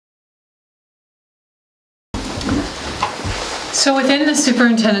So within the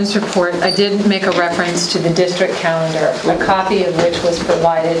superintendent's report, I did make a reference to the district calendar, a copy of which was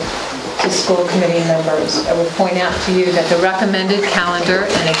provided to school committee members. I would point out to you that the recommended calendar,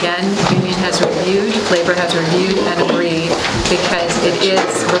 and again, union has reviewed, labor has reviewed and agreed, because it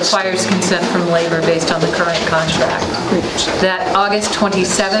requires consent from labor based on the current contract. That August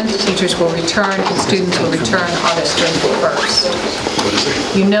 27th, teachers will return and students will return August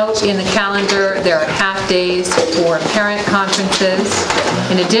 21st. You note in the calendar there are half days for parent conferences.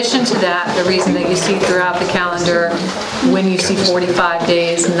 In addition to that, the reason that you see throughout the calendar when you see 45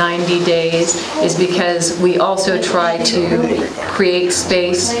 days, 90 days, is because we also try to create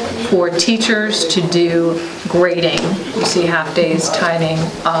space for teachers to do grading. You see half days timing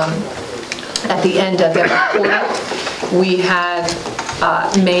at the end of every quarter. We have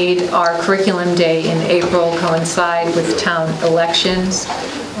made our curriculum day in April coincide with town elections.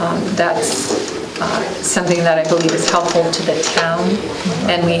 That's something that I believe is helpful to the town.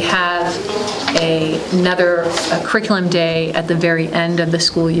 And we have another curriculum day at the very end of the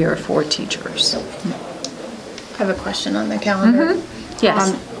school year for teachers. I have a question on the calendar. Mm-hmm.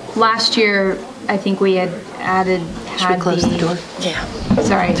 Yes. Last year, I think we had added. Should we close the door? Yeah.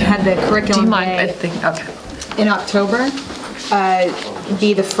 Sorry, had the curriculum. Do you mind? day I think, okay. In October,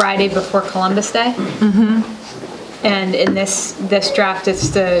 be the Friday before Columbus Day. Mm-hmm. And in this draft, it's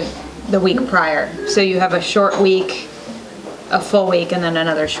the week prior. So you have a short week, a full week, and then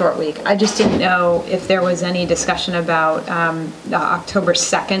another short week. I just didn't know if there was any discussion about the October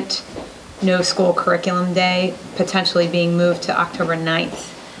 2nd, no school curriculum day, potentially being moved to October 9th.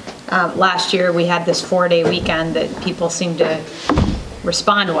 Last year we had this 4-day weekend that people seemed to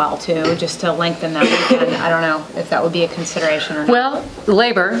respond well to, just to lengthen that weekend. I don't know if that would be a consideration or not. Well,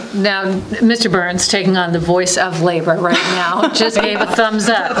 labor, now Mr. Burns, taking on the voice of labor right now, just gave a thumbs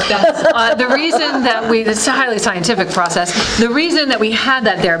up. The reason that it's a highly scientific process, the reason that we had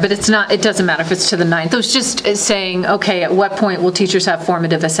that there, but it doesn't matter if it's to the 9th, it was just saying, okay, at what point will teachers have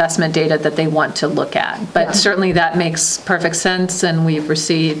formative assessment data that they want to look at? But certainly that makes perfect sense, and we've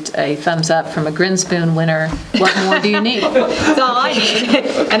received a thumbs up from a Grinspoon winner. What more do you need? That's all I need.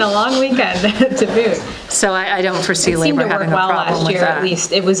 And a long weekend to boot. So I don't foresee labor having a problem with that. At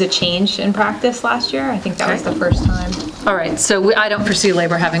least it was a change in practice last year. I think that was the first time. All right, so I don't foresee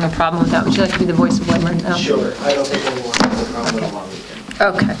labor having a problem with that. Would you like to be the voice of labor? No? Sure. I don't think anyone has a problem with a long weekend.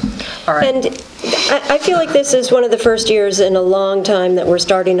 Okay. All right. And I feel like this is one of the first years in a long time that we're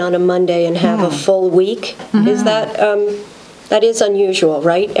starting on a Monday and have a full week. Mm-hmm. Is that is unusual,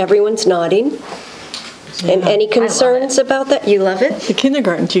 right? Everyone's nodding. Yeah. And any concerns about that? You love it? The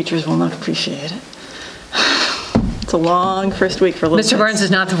kindergarten teachers will not appreciate it. It's a long first week for little Mr. Burns is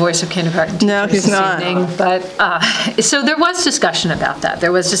not the voice of kindergarten teachers. No, he's not. Evening, but so there was discussion about that.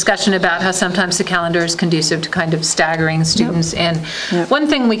 There was discussion about how sometimes the calendar is conducive to kind of staggering students. Yep. And one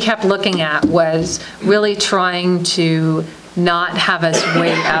thing we kept looking at was really trying to not have us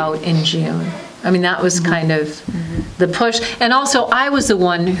wait out in June. I mean, that was kind of the push. And also, I was the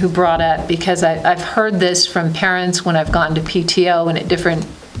one who brought up, because I've heard this from parents when I've gone to PTO and at different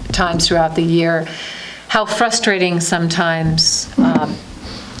times throughout the year, how frustrating sometimes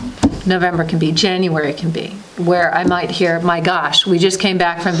November can be, January can be, where I might hear, my gosh, we just came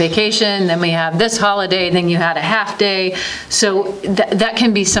back from vacation, then we have this holiday, then you had a half day. So that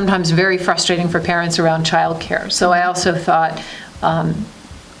can be sometimes very frustrating for parents around childcare. So I also thought,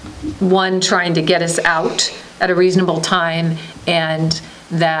 one, trying to get us out at a reasonable time, and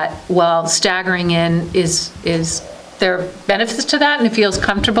that while staggering in is there are benefits to that and it feels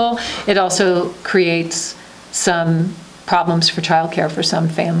comfortable, it also creates some problems for childcare for some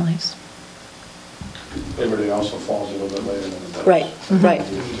families. Labor Day also falls a little bit later than it does. Right, right.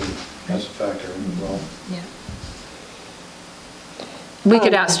 That's a factor as well. Yeah. We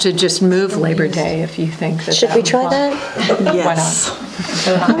could ask to just move Labor Day if you think that. Should we try that? Yes. Why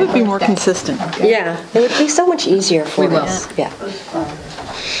not? That would be more consistent. Yeah, it would be so much easier for us. Yeah.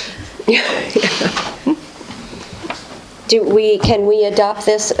 Can we adopt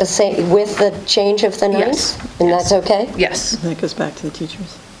this with the change of the 9th? Yes. And that's okay? Yes. And that goes back to the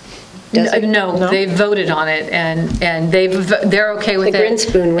teachers. No, they voted on it, and they're okay with it. The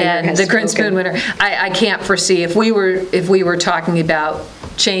Grinspoon winner. And the Grinspoon winner. I can't foresee, if we were talking about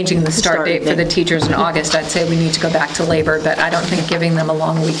changing the start date for the teachers in August, I'd say we need to go back to labor, but I don't think giving them a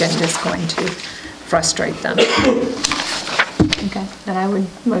long weekend is going to frustrate them. Okay, then I would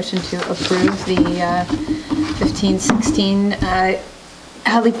motion to approve the 15-16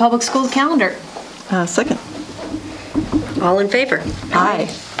 Hadley Public Schools calendar. Second. All in favor? Aye.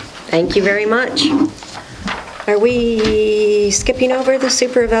 Thank you very much. Are we skipping over the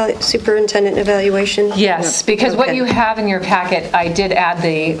superintendent evaluation? Yes, because what Okay. you have in your packet, I did add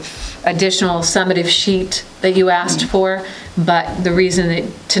the additional summative sheet that you asked for, but the reason that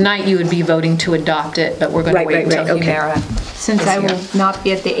tonight you would be voting to adopt it, but we're going to Right, wait right, until right, okay. Humira. Since is I here. will not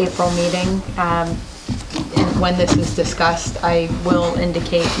be at the April meeting, and when this is discussed, I will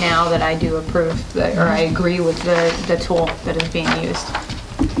indicate now that I do approve, or I agree with the tool that is being used.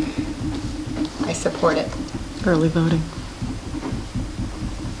 I support it. Early voting.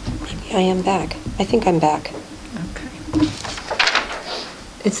 Maybe I am back. I think I'm back. Okay.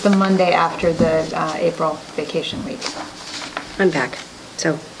 It's the Monday after the April vacation week. I'm back.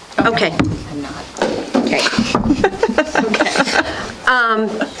 So, okay. I'm not. Okay.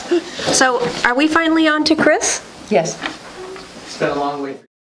 So are we finally on to Chris? Yes. It's been a long way.